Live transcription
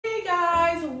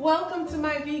welcome to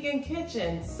my vegan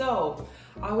kitchen. So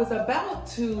I was about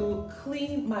to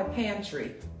clean my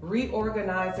pantry,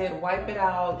 reorganize it, wipe it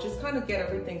out, just kind of get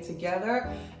everything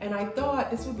together. And I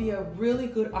thought this would be a really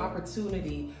good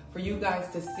opportunity for you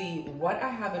guys to see what I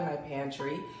have in my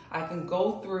pantry. I can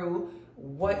go through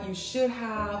what you should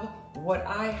have, what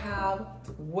I have,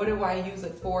 what do I use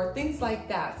it for, things like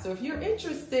that. So if you're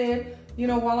interested,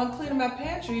 while I'm cleaning my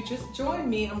pantry, just join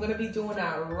me. I'm gonna be doing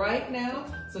that right now,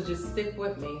 so just stick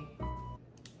with me.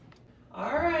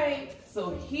 All right,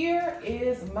 so here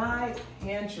is my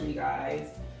pantry, guys.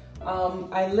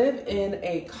 I live in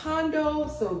a condo,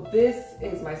 so this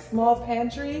is my small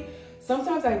pantry.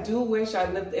 Sometimes I do wish I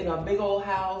lived in a big old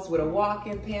house with a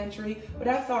walk-in pantry, but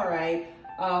that's all right.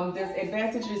 There's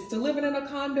advantages to living in a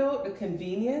condo, the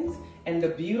convenience and the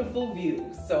beautiful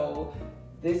view. So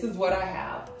this is what I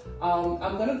have.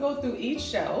 I'm gonna go through each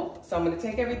shelf. So I'm gonna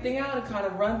take everything out and kind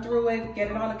of run through it, get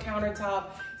it on the countertop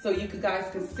so you guys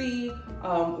can see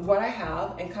what I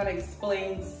have and kind of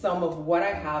explain some of what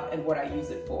I have and what I use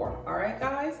it for. All right,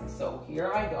 guys, so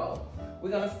here I go.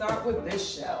 We're gonna start with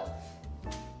this shelf.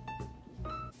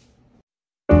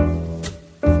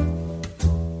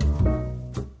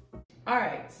 All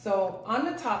right, so on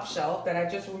the top shelf that I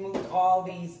just removed all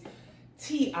these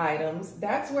tea items,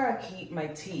 that's where I keep my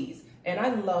teas. And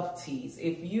I love teas.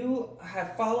 If you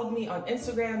have followed me on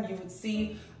Instagram, you would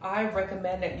see I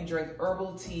recommend that you drink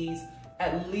herbal teas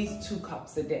at least 2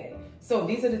 cups a day. So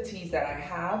these are the teas that I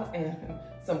have, and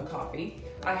some coffee.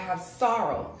 I have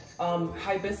sorrel,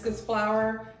 hibiscus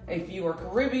flower. If you are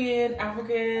Caribbean,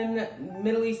 African,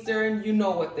 Middle Eastern, you know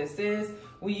what this is.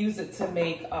 We use it to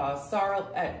make sorrel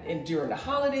during the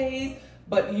holidays,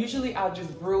 but usually I'll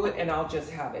just brew it and I'll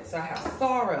just have it. So I have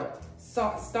sorrel,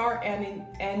 star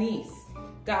anise.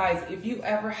 Guys, if you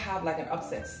ever have like an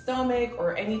upset stomach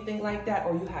or anything like that,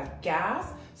 or you have gas,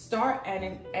 star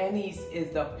anise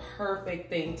is the perfect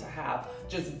thing to have.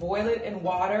 Just boil it in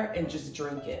water and just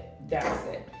drink it. That's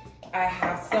it. I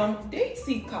have some date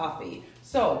seed coffee.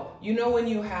 So, when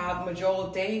you have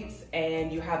majol dates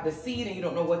and you have the seed and you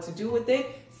don't know what to do with it,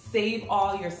 save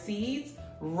all your seeds,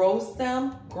 roast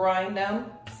them, grind them,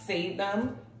 save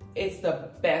them. It's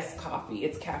the best coffee.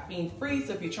 It's caffeine free,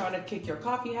 so if you're trying to kick your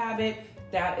coffee habit,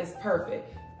 that is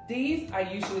perfect. These I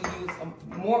usually use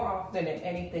more often than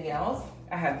anything else.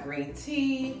 I have green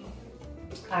tea.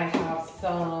 I have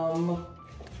some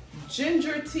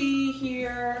ginger tea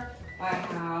here. I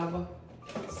have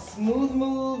Smooth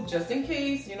Move, just in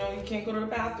case, you can't go to the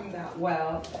bathroom that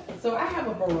well. So I have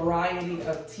a variety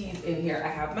of teas in here. I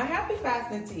have my Happy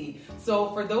Fasting tea.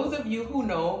 So for those of you who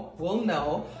will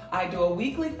know, I do a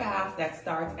weekly fast that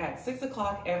starts at 6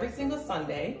 o'clock every single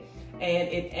Sunday, and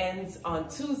it ends on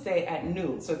Tuesday at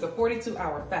noon. So it's a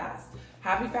 42-hour fast.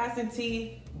 Happy Fasting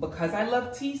tea, because I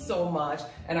love tea so much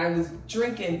and I was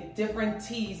drinking different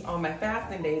teas on my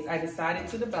fasting days, I decided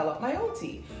to develop my own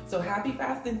tea. So Happy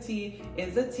Fasting tea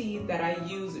is a tea that I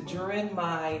use during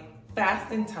my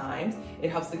fasting times. It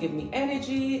helps to give me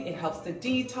energy, it helps to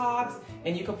detox,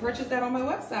 and you can purchase that on my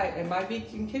website at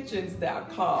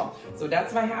myvegankitchens.com. So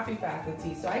that's my Happy Fasting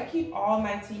tea. So I keep all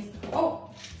my teas. Oh,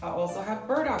 I also have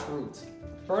burdock root.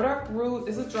 Burdock root,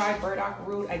 this is dried burdock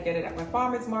root. I get it at my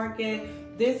farmer's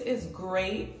market. This is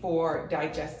great for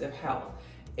digestive health.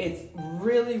 It's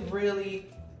really,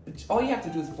 all you have to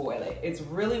do is boil it. It's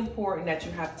really important that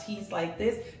you have teas like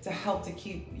this to help to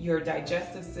keep your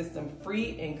digestive system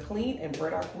free and clean, and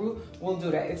burdock root will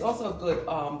do that. It's also a good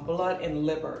blood and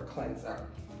liver cleanser.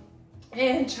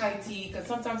 And chai tea, because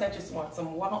sometimes I just want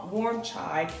some warm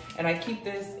chai, and I keep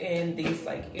this in these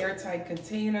like airtight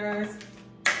containers.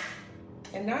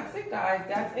 And that's it, guys.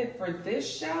 That's it for this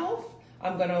shelf.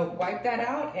 I'm gonna wipe that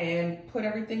out and put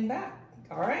everything back.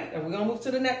 All right, and we're gonna move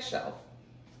to the next shelf.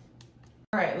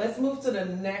 All right, let's move to the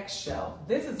next shelf.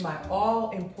 This is my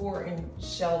all-important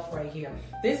shelf right here.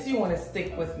 This you wanna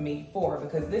stick with me for,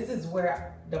 because this is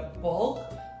where the bulk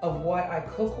of what I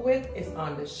cook with is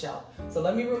on this shelf. So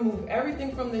let me remove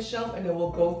everything from the shelf and then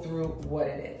we'll go through what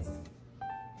it is.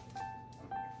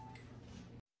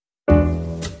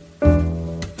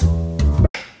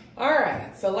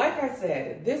 So like I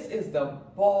said, this is the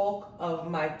bulk of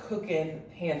my cooking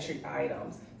pantry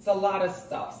items. It's a lot of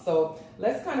stuff. So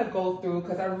let's kind of go through,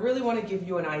 because I really want to give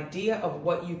you an idea of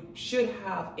what you should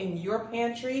have in your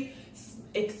pantry,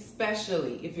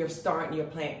 especially if you're starting your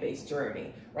plant-based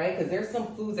journey, right? Because there's some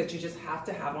foods that you just have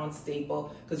to have on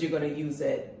staple because you're going to use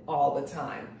it all the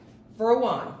time. For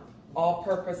one,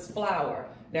 all-purpose flour.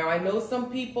 Now I know some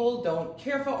people don't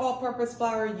care for all-purpose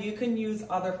flour. You can use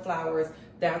other flours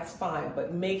that's fine.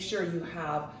 But make sure you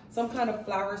have some kind of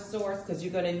flour source, because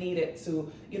you're gonna need it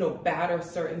to, you know, batter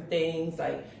certain things,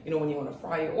 like, you know, when you wanna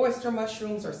fry your oyster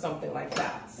mushrooms or something like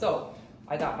that. So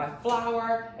I got my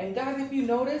flour, and guys, if you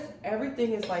notice,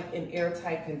 everything is like in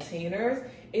airtight containers.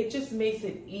 It just makes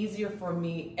it easier for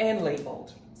me, and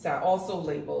labeled. So I also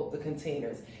labeled the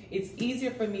containers. It's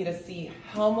easier for me to see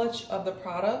how much of the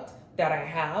product that I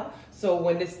have. So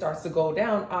when this starts to go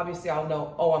down, obviously I'll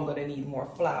know, oh, I'm gonna need more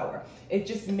flour. It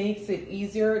just makes it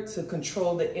easier to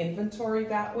control the inventory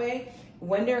that way.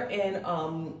 When they're in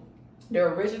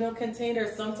their original container,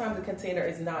 sometimes the container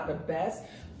is not the best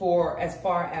for as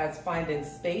far as finding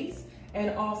space,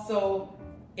 and also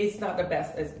it's not the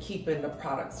best as keeping the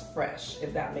products fresh,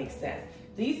 if that makes sense.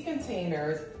 These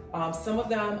containers, some of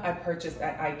them I purchased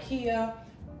at IKEA,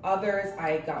 others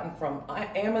I gotten from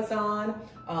Amazon.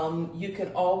 You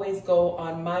can always go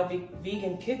on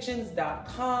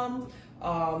myvegankitchens.com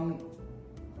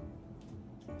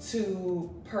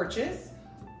to purchase,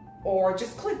 or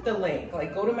just click the link.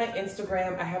 Like, go to my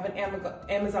Instagram. I have an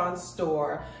Amazon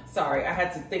store. Sorry, I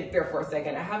had to think there for a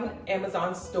second. I have an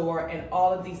Amazon store, and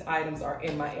all of these items are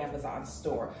in my Amazon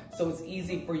store. So it's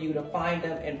easy for you to find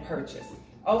them and purchase.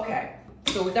 Okay,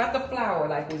 so we got the flour,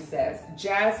 like we said.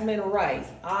 Jasmine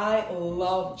rice. I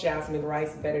love jasmine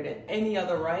rice better than any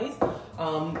other rice.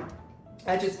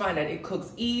 I just find that it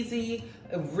cooks easy,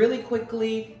 really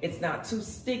quickly. It's not too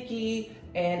sticky,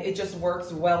 and it just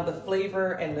works well. The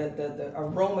flavor and the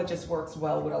aroma just works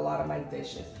well with a lot of my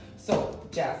dishes. So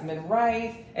jasmine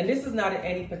rice, and this is not in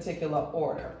any particular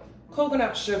order.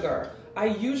 Coconut sugar. I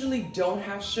usually don't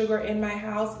have sugar in my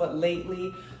house, but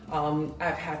lately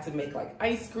I've had to make like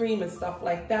ice cream and stuff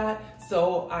like that.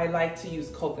 So I like to use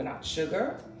coconut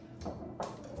sugar.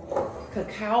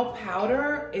 Cacao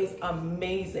powder is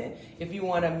amazing if you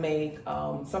want to make,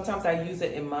 sometimes I use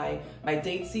it in my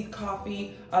date seed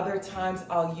coffee. Other times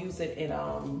I'll use it in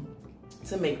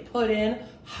to make pudding,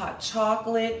 hot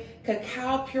chocolate.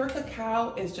 Cacao, pure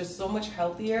cacao is just so much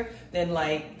healthier than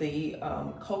like the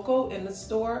cocoa in the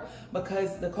store,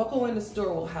 because the cocoa in the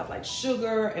store will have like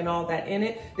sugar and all that in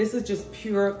it. This is just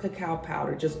pure cacao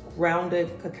powder, just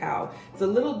grounded cacao. It's a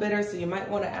little bitter, so you might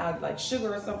want to add like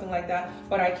sugar or something like that,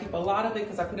 but I keep a lot of it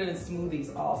because I put it in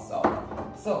smoothies also.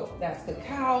 So that's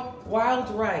cacao. Wild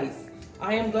rice.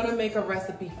 I am gonna make a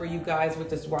recipe for you guys with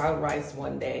this wild rice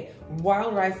one day.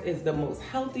 Wild rice is the most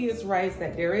healthiest rice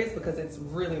that there is, because it's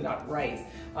really not rice.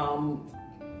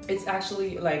 It's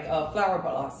actually like a flower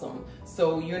blossom.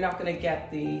 So you're not gonna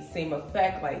get the same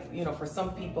effect, like, you know, for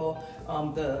some people,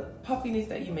 the puffiness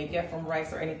that you may get from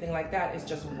rice or anything like that is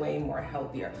just way more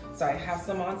healthier. So I have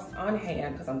some on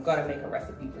hand, because I'm gonna make a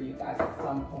recipe for you guys at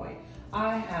some point.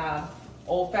 I have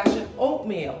old-fashioned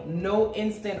oatmeal. No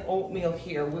instant oatmeal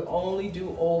here. We only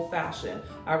do old-fashioned.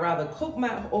 I rather cook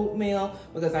my oatmeal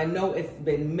because I know it's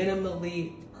been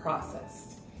minimally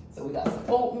processed. So we got some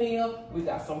oatmeal, we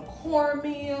got some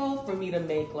cornmeal for me to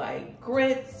make like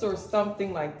grits or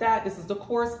something like that. This is the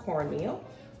coarse cornmeal.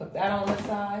 Put that on the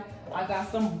side. I got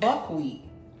some buckwheat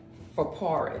for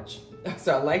porridge.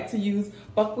 So I like to use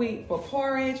buckwheat for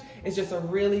porridge. It's just a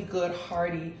really good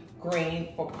hearty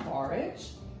grain for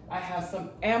porridge. I have some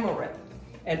amaranth.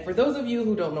 And for those of you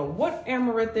who don't know what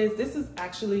amaranth is, this is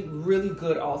actually really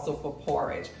good also for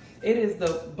porridge. It is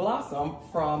the blossom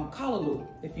from callaloo.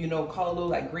 If you know callaloo,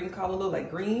 like green callaloo,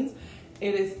 like greens,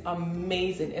 it is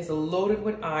amazing. It's loaded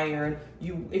with iron.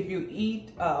 If you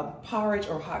eat porridge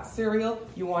or hot cereal,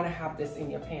 you want to have this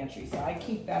in your pantry. So I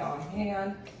keep that on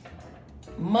hand.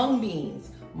 Mung beans.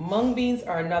 Mung beans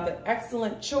are another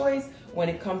excellent choice when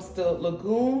it comes to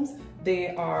legumes.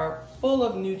 They are full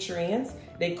of nutrients.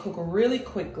 They cook really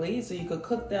quickly, so you could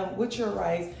cook them with your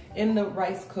rice in the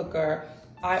rice cooker.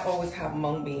 I always have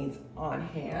mung beans on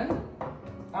hand.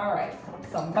 All right,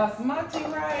 some basmati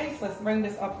rice. Let's bring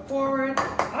this up forward.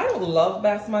 I don't love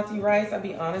basmati rice, I'll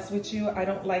be honest with you. I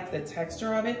don't like the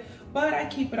texture of it, but I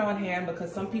keep it on hand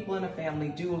because some people in the family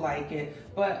do like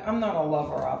it, but I'm not a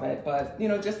lover of it. But you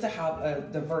know, just to have a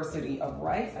diversity of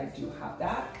rice, I do have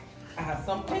that. I have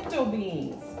some pinto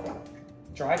beans,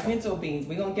 dry pinto beans.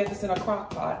 We're gonna get this in a crock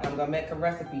pot. I'm gonna make a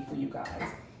recipe for you guys.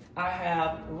 I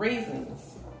have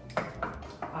raisins.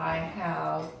 I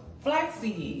have flax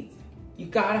seeds. You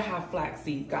gotta have flax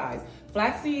seeds, guys.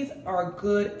 Flax seeds are a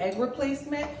good egg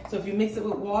replacement. So if you mix it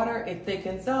with water, it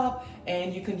thickens up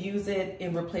and you can use it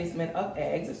in replacement of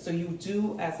eggs. So you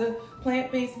do, as a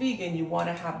plant-based vegan, you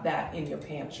wanna have that in your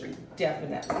pantry,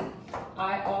 definitely.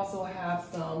 I also have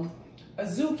some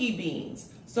azuki beans.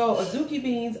 So azuki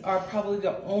beans are probably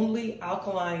the only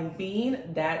alkaline bean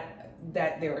that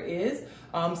there is.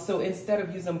 So instead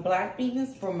of using black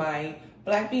beans for my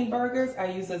black bean burgers, I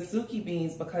use Azuki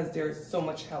beans because they're so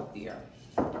much healthier.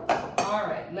 All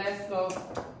right, let's go.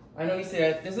 I know you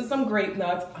said this is some grape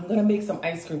nuts. I'm gonna make some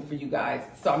ice cream for you guys,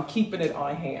 so I'm keeping it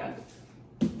on hand.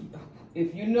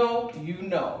 If you know, you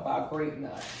know about grape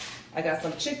nuts. I got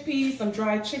some chickpeas, some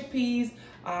dried chickpeas.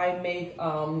 I make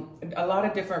a lot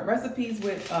of different recipes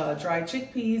with dried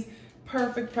chickpeas.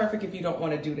 Perfect if you don't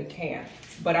want to do the can,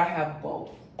 but I have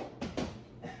both.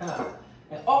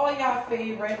 And all y'all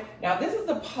favorite. Now this is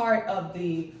the part of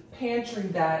the pantry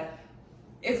that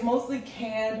it's mostly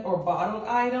canned or bottled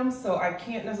items, so I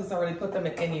can't necessarily put them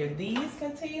in any of these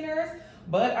containers.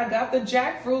 But I got the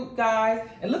jackfruit, guys,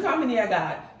 and look how many I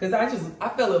got, because I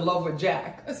fell in love with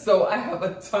jack. So I have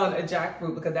a ton of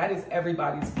jackfruit because that is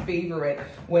everybody's favorite.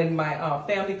 When my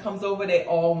family comes over, they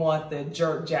all want the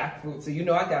jerk jackfruit. So you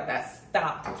know I got that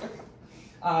stocked.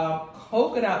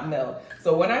 Coconut milk.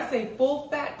 So when I say full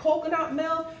fat coconut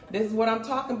milk, this is what I'm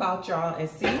talking about, y'all. And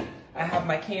see, I have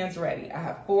my cans ready. I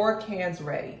have 4 cans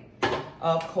ready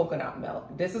of coconut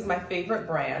milk. This is my favorite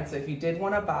brand, so if you did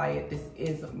want to buy it, this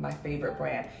is my favorite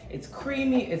brand. It's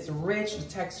creamy, it's rich, the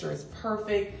texture is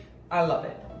perfect. I love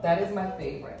it. That is my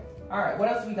favorite. All right, what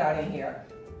else we got in here?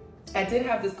 I did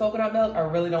have this coconut milk. I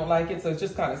really don't like it, so it's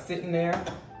just kind of sitting there.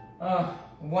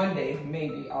 One day,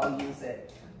 maybe I'll use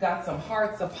it. Got some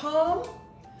hearts of palm.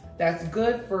 That's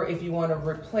good for if you want to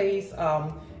replace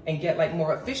and get like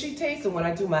more of a fishy taste. So when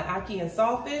I do my ackee and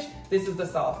saltfish, this is the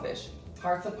saltfish.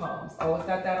 Hearts of palms. Always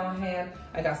got that on hand.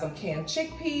 I got some canned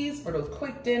chickpeas for those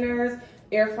quick dinners.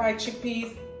 Air fried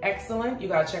chickpeas, excellent. You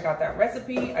gotta check out that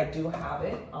recipe. I do have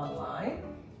it online.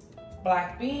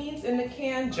 Black beans in the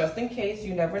can, just in case.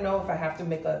 You never know if I have to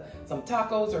make some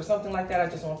tacos or something like that. I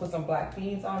just want to put some black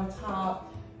beans on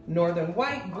top. Northern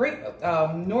white, great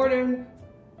northern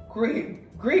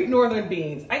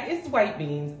beans. It's white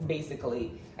beans,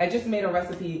 basically. I just made a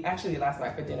recipe actually last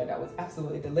night for dinner that was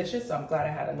absolutely delicious, so I'm glad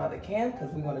I had another can because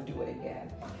we're gonna do it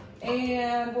again.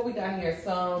 And what we got here,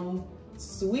 some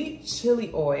sweet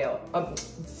chili oil,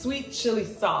 sweet chili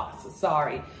sauce,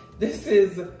 sorry. This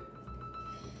is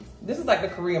like the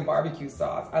Korean barbecue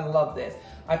sauce. I love this.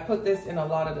 I put this in a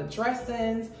lot of the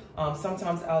dressings.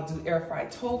 Sometimes I'll do air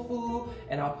fried tofu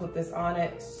and I'll put this on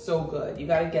it. So good. You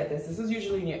gotta get this. This is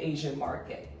usually in your Asian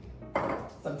market.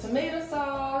 Some tomato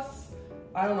sauce.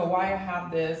 I don't know why I have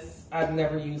this. I've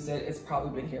never used it. It's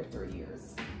probably been here 3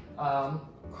 years.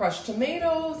 Crushed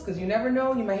tomatoes, because you never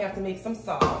know, you might have to make some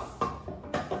sauce.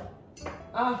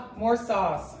 More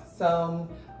sauce. Some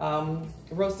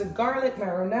roasted garlic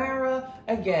marinara.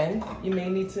 Again, you may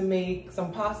need to make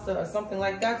some pasta or something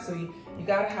like that, so you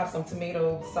gotta have some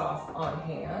tomato sauce on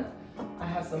hand. I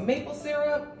have some maple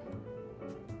syrup.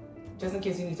 Just in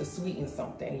case you need to sweeten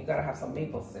something, you gotta have some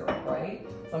maple syrup, right?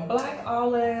 Some black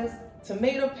olives,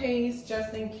 tomato paste,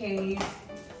 just in case.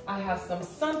 I have some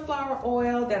sunflower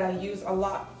oil that I use a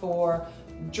lot for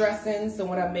dressing. So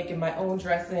when I'm making my own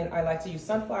dressing, I like to use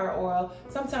sunflower oil.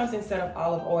 Sometimes instead of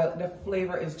olive oil, the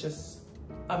flavor is just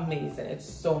amazing. It's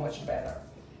so much better.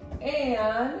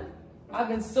 And I've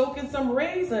been soaking some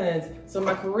raisins. So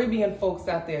my Caribbean folks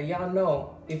out there, y'all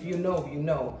know, if you know, you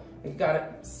know. You've got to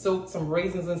soak some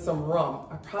raisins in some rum.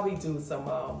 I probably do some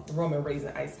rum and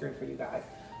raisin ice cream for you guys.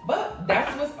 But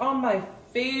that's what's on my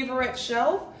favorite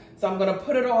shelf. So I'm gonna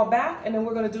put it all back and then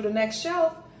we're gonna do the next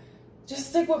shelf. Just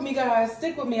stick with me, guys,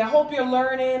 stick with me. I hope you're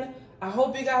learning. I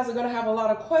hope you guys are gonna have a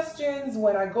lot of questions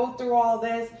when I go through all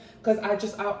this, because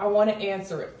I wanna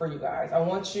answer it for you guys. I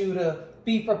want you to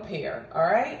be prepared, all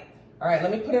right? All right,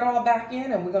 let me put it all back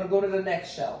in and we're gonna go to the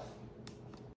next shelf.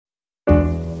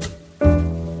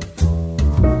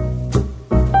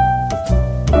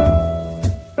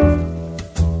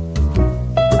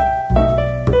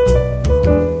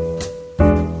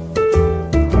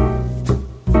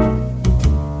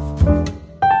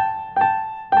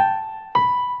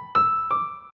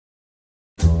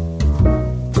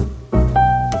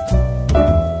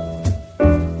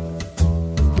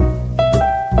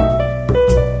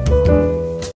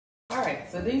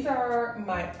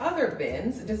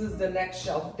 This is the next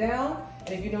shelf down,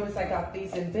 and if you notice, I got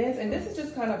these in bins, and this is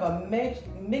just kind of a mix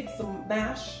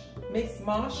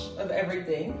mash of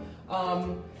everything.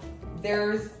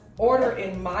 There's order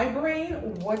in my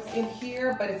brain what's in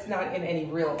here, but it's not in any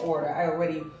real order. I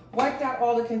already wiped out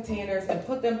all the containers and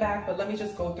put them back, but let me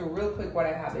just go through real quick what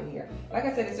I have in here. Like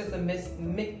I said, it's just a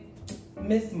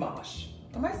mismosh.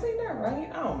 Am I saying that right?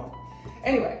 I don't know.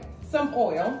 Anyway, some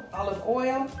oil, olive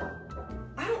oil.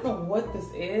 I don't know what this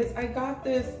is. I got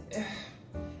this,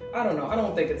 I don't know. I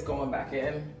don't think it's going back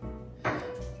in.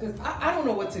 Because I don't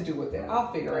know what to do with it.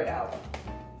 I'll figure it out.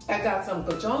 I got some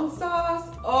gochujang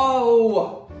sauce.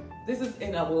 Oh, This is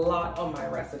in a lot of my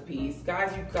recipes.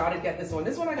 Guys, you gotta get this one.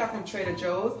 This one I got from Trader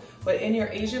Joe's, but in your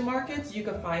Asian markets, you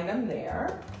can find them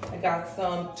there. I got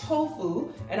some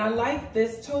tofu, and I like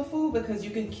this tofu because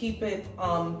you can keep it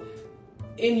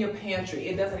in your pantry.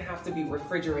 It doesn't have to be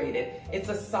refrigerated. It's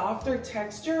a softer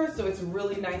texture, so it's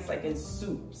really nice like in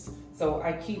soups. So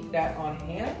I keep that on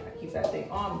hand. I keep that thing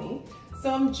on me.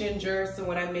 Some ginger, so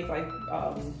when I make like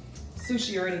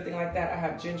sushi or anything like that, I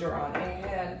have ginger on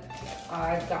hand.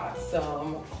 I've got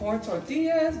some corn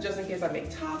tortillas, just in case I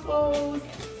make tacos,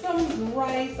 some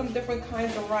rice, some different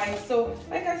kinds of rice. So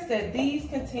like I said, these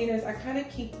containers, I kind of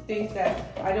keep things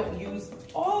that I don't use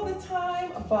all the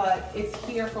time, but it's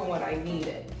here for when I need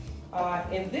it.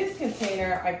 In this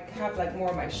container, I have like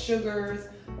more of my sugars,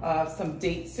 some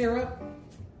date syrup,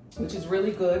 which is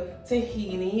really good.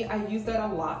 Tahini, I use that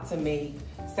a lot to make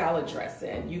salad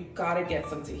dressing. You gotta get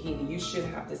some tahini. You should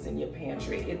have this in your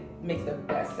pantry. It makes the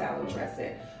best salad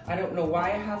dressing. I don't know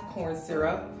why I have corn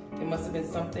syrup. It must have been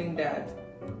something that,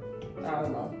 I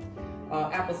don't know.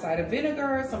 Apple cider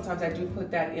vinegar, sometimes I do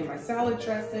put that in my salad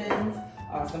dressings.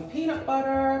 Some peanut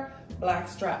butter,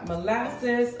 blackstrap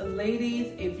molasses.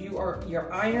 Ladies, if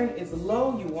your iron is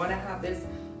low, you wanna have this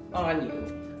on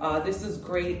you. This is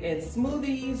great in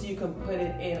smoothies. You can put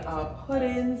it in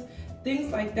puddings,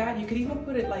 things like that. You could even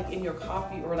put it like in your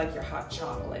coffee or like your hot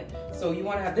chocolate. So you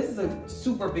want to have, this is a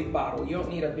super big bottle. You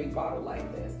don't need a big bottle like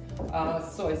this.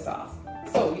 Soy sauce.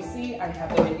 So you see, I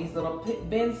have them in these little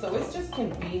bins. So it's just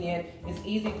convenient. It's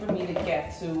easy for me to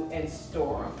get to and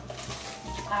store them.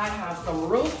 I have some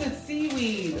roasted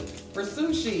seaweed for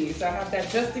sushi. So I have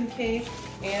that just in case,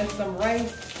 and some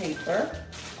rice paper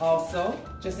also,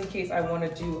 just in case I want to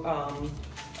do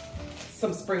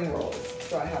some spring rolls.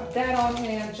 So I have that on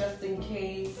hand just in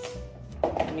case.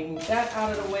 Let me move that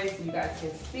out of the way so you guys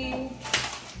can see.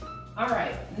 All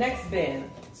right, next bin,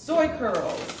 soy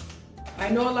curls. I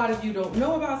know a lot of you don't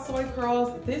know about soy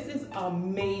curls. This is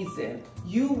amazing.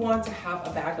 You want to have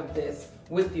a bag of this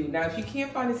with you. Now, if you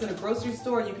can't find this in a grocery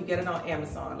store, you can get it on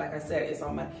Amazon. Like I said, it's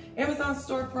on my Amazon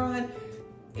storefront.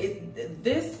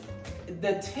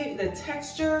 The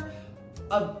texture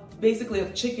of basically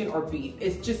of chicken or beef.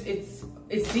 It's just, it's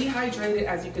dehydrated,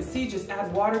 as you can see. Just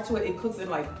add water to it. It cooks in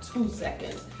like 2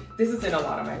 seconds. This is in a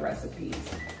lot of my recipes.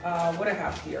 What I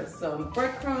have here, some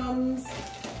breadcrumbs,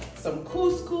 some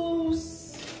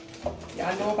couscous. Yeah,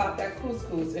 I know about that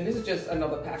couscous, and this is just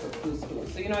another pack of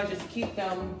couscous. So you know, I just keep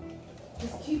them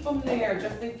there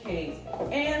just in case.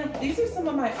 And these are some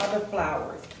of my other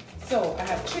flours. So I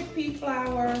have chickpea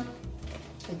flour,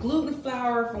 gluten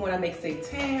flour for when I make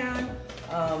seitan.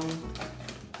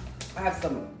 I have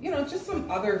some, you know, just some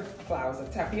other flours,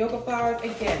 like tapioca flours.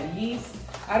 Again, yeast.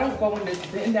 I don't go in this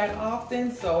bin that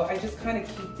often, so I just kind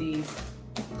of keep these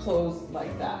closed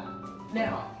like that.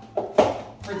 Now,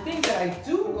 for things that I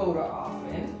do go to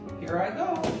often, here I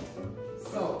go.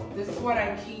 So this is what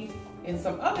I keep in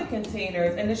some other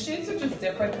containers, and the shapes are just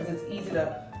different because it's easy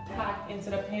to pack into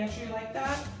the pantry like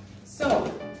that.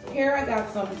 So here I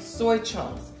got some soy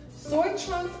chunks. Soy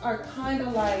chunks are kind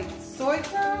of like soy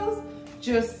curls,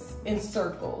 just in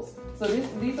circles. So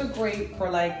these are great for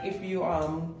like if you,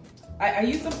 I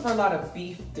use them for a lot of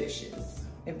beef dishes,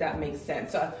 if that makes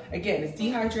sense. So again, it's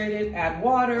dehydrated, add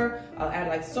water, I'll add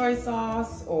like soy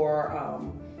sauce or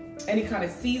any kind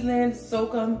of seasoning,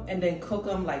 soak them, and then cook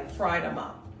them, like fry them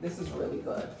up. This is really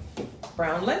good.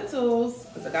 Brown lentils,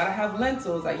 because I gotta have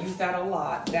lentils. I use that a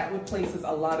lot. That replaces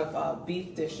a lot of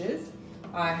beef dishes.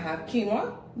 I have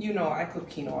quinoa. You know I cook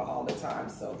quinoa all the time,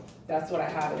 so that's what I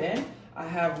have it in. I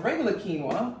have regular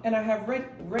quinoa, and I have red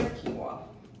quinoa.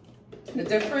 The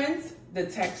difference, the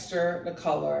texture, the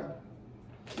color.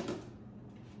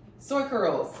 Soy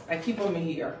curls, I keep them in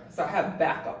here. So I have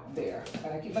backup there.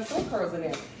 And I keep my soy curls in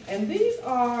there. And these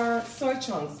are soy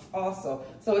chunks also.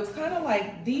 So it's kind of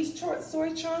like these short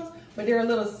soy chunks, but they're a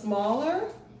little smaller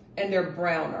and they're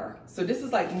browner. So this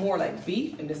is like more like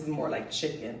beef and this is more like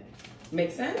chicken.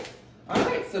 Make sense? All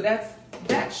right, so that's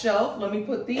that shelf. Let me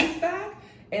put these back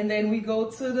and then we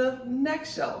go to the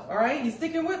next shelf. All right, you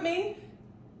sticking with me?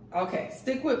 Okay,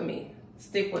 stick with me.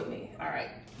 Stick with me. All right,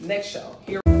 next shelf.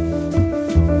 Here.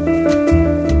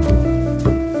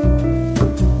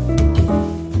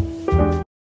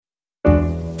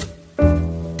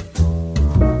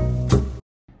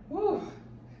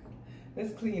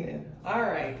 It's cleaning. All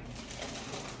right.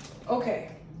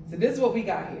 Okay, so this is what we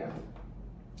got here.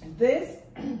 This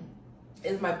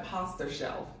is my pasta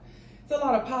shelf. It's a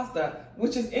lot of pasta,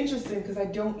 which is interesting because I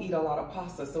don't eat a lot of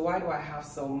pasta, so why do I have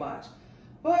so much?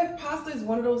 But pasta is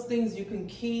one of those things you can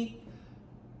keep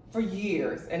for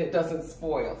years and it doesn't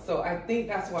spoil. So I think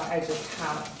that's why I just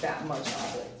have that much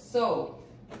of it. So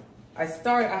I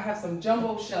have some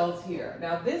jumbo shells here.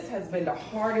 Now this has been the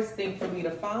hardest thing for me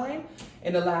to find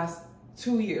in the last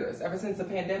 2 years. Ever since the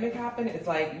pandemic happened, it's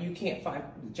like you can't find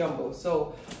jumbo.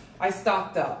 So I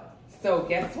stocked up. So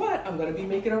guess what? I'm gonna be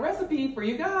making a recipe for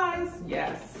you guys.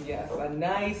 Yes, a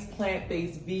nice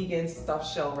plant-based vegan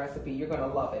stuffed shell recipe. You're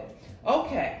gonna love it.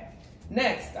 Okay,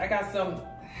 next I got some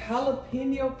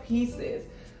jalapeno pieces.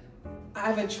 I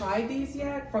haven't tried these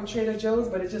yet from Trader Joe's,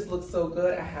 but it just looks so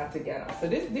good, I had to get them. So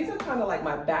these are kind of like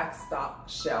my backstock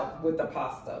shelf with the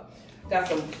pasta. Got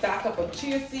some backup of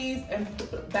chia seeds and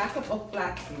backup of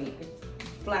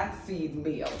flaxseed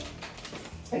meal.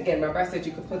 Again, remember I said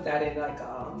you could put that in like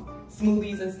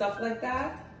smoothies and stuff like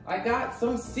that. I got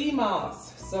some sea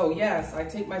moss. So yes, I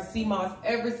take my sea moss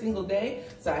every single day.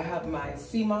 So I have my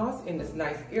sea moss in this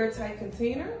nice airtight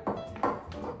container.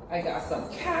 I got some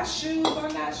cashews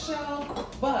on that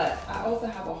shelf, but I also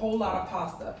have a whole lot of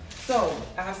pasta. So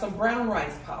I have some brown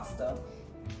rice pasta.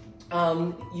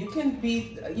 You can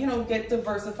get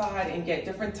diversified and get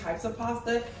different types of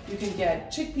pasta. You can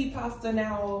get chickpea pasta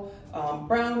now,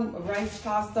 brown rice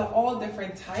pasta, all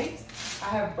different types. I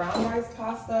have brown rice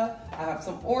pasta. I have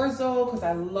some orzo because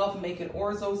I love making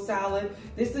orzo salad.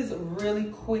 This is really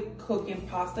quick cooking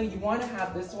pasta. You want to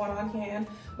have this one on hand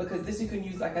because this you can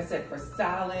use, like I said, for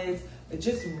salads. It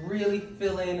just really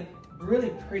filling,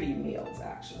 really pretty meals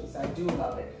actually. So I do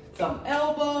love it. Some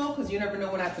elbow, because you never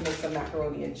know when I have to make some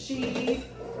macaroni and cheese.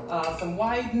 Some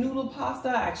white noodle pasta.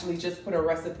 I actually just put a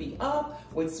recipe up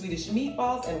with Swedish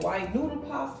meatballs and white noodle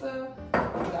pasta.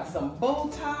 I got some bow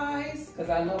ties, because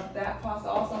I love that pasta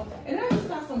also. And I just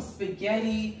got some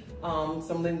spaghetti,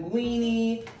 some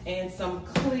linguine, and some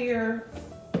clear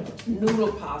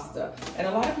noodle pasta. And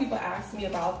a lot of people ask me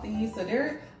about these. So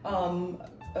they're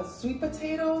a sweet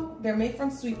potato. They're made from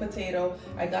sweet potato.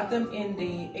 I got them in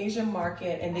the Asian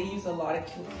market and they use a lot of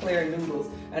clear noodles.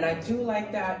 And I do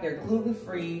like that. They're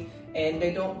gluten-free and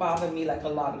they don't bother me like a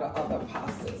lot of the other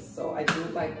pastas. So I do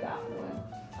like that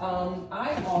one.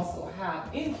 I also have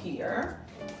in here,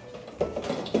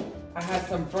 I have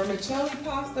some vermicelli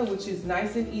pasta, which is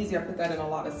nice and easy. I put that in a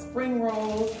lot of spring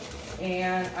rolls.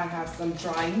 And I have some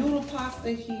dry noodle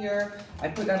pasta here. I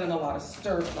put that in a lot of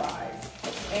stir fries.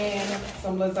 And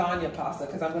some lasagna pasta,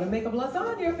 because I'm gonna make a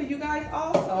lasagna for you guys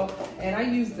also. And I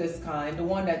use this kind, the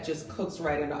one that just cooks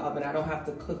right in the oven. I don't have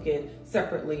to cook it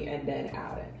separately and then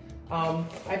add it.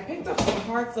 I picked up some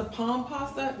hearts of palm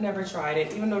pasta, never tried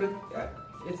it. Even though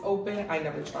it's open, I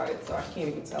never tried it, so I can't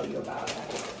even tell you about it.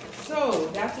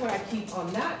 So that's what I keep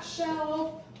on that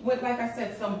shelf. With, like I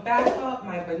said, some backup,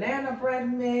 my banana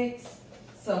bread mix,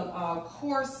 some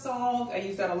coarse salt. I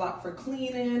use that a lot for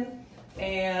cleaning.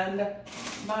 And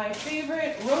my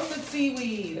favorite, roasted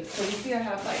seaweed. So you see I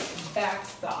have like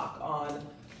backstock on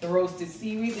the roasted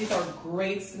seaweed. These are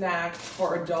great snacks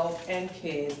for adults and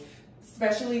kids,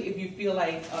 especially if you feel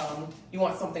like you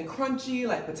want something crunchy,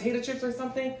 like potato chips or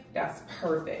something. That's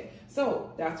perfect.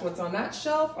 So that's what's on that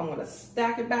shelf. I'm gonna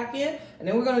stack it back in, and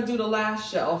then we're gonna do the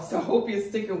last shelf. So I hope you're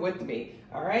sticking with me.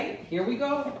 All right, here we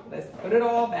go. Let's put it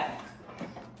all back.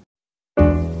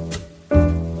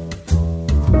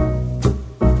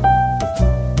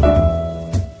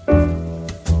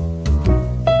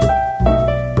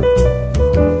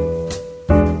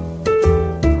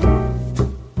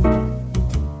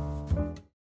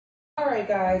 All right,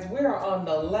 guys, we're on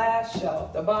the last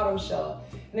shelf, the bottom shelf.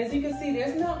 And as you can see,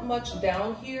 there's not much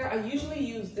down here. I usually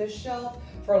use this shelf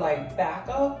for like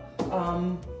backup.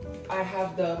 I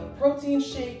have the protein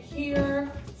shake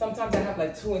here. Sometimes I have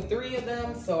like 2 and 3 of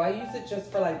them. So I use it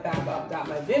just for like backup. Got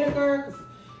my vinegar, because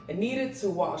I needed to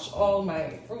wash all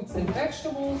my fruits and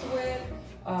vegetables with.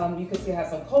 You can see I have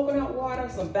some coconut water,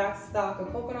 some backstock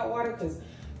of coconut water, because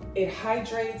it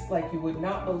hydrates like you would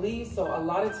not believe. So a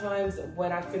lot of times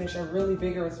when I finish a really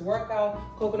vigorous workout,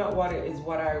 coconut water is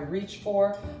what I reach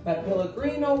for. My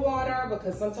Pellegrino water,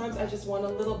 because sometimes I just want a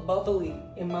little bubbly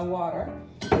in my water.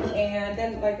 And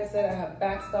then, like I said, I have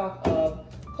backstock of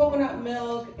coconut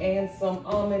milk and some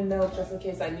almond milk just in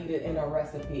case I need it in a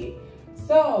recipe.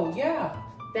 So yeah,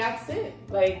 that's it.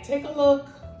 Like, take a look.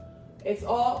 It's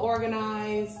all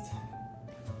organized.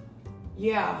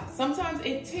 Yeah, sometimes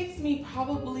it takes me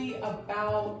probably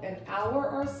about an hour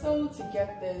or so to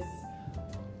get this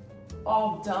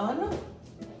all done.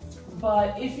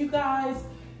 But if you guys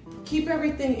keep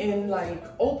everything in like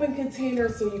open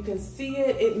containers so you can see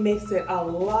it, it makes it a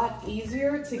lot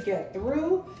easier to get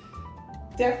through.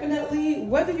 definitely,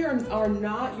 whether you're or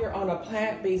not you're on a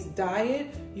plant-based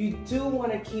diet, you do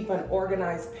want to keep an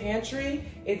organized pantry.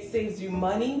 It saves you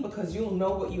money because you'll know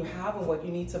what you have and what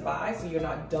you need to buy, so you're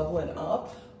not doubling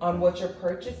up on what you're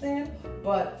purchasing.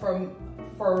 But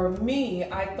for me,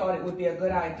 I thought it would be a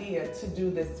good idea to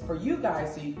do this for you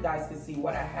guys so you guys can see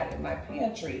what I had in my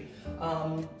pantry.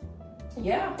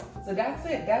 Yeah, so that's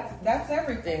it. That's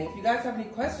everything. If you guys have any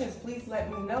questions, please let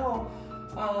me know.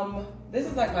 This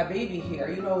is like my baby here.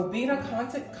 You know, being a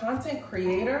content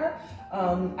creator,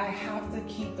 I have to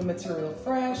keep the material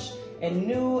fresh and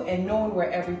new and knowing where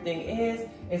everything is.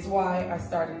 It's why I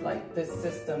started like this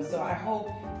system. So I hope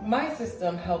my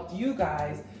system helped you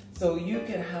guys so you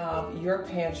can have your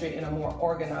pantry in a more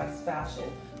organized fashion.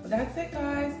 But that's it,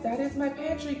 guys. That is my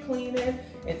pantry cleaning.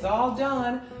 It's all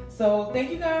done. So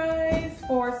thank you guys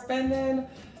for spending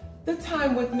the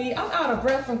time with me. I'm out of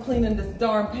breath from cleaning this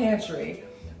darn pantry.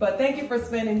 But thank you for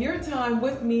spending your time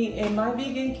with me in my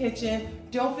vegan kitchen.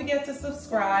 Don't forget to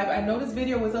subscribe. I know this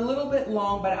video was a little bit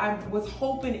long, but I was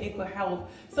hoping it could help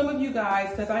some of you guys,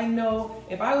 because I know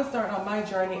if I was starting on my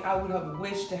journey, I would have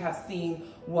wished to have seen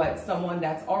what someone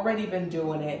that's already been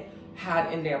doing it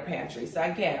had in their pantry. So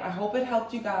again, I hope it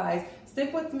helped you guys.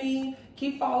 Stick with me.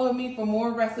 Keep following me for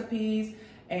more recipes.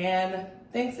 And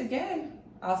thanks again.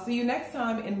 I'll see you next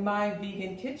time in my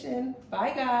vegan kitchen.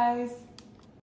 Bye, guys.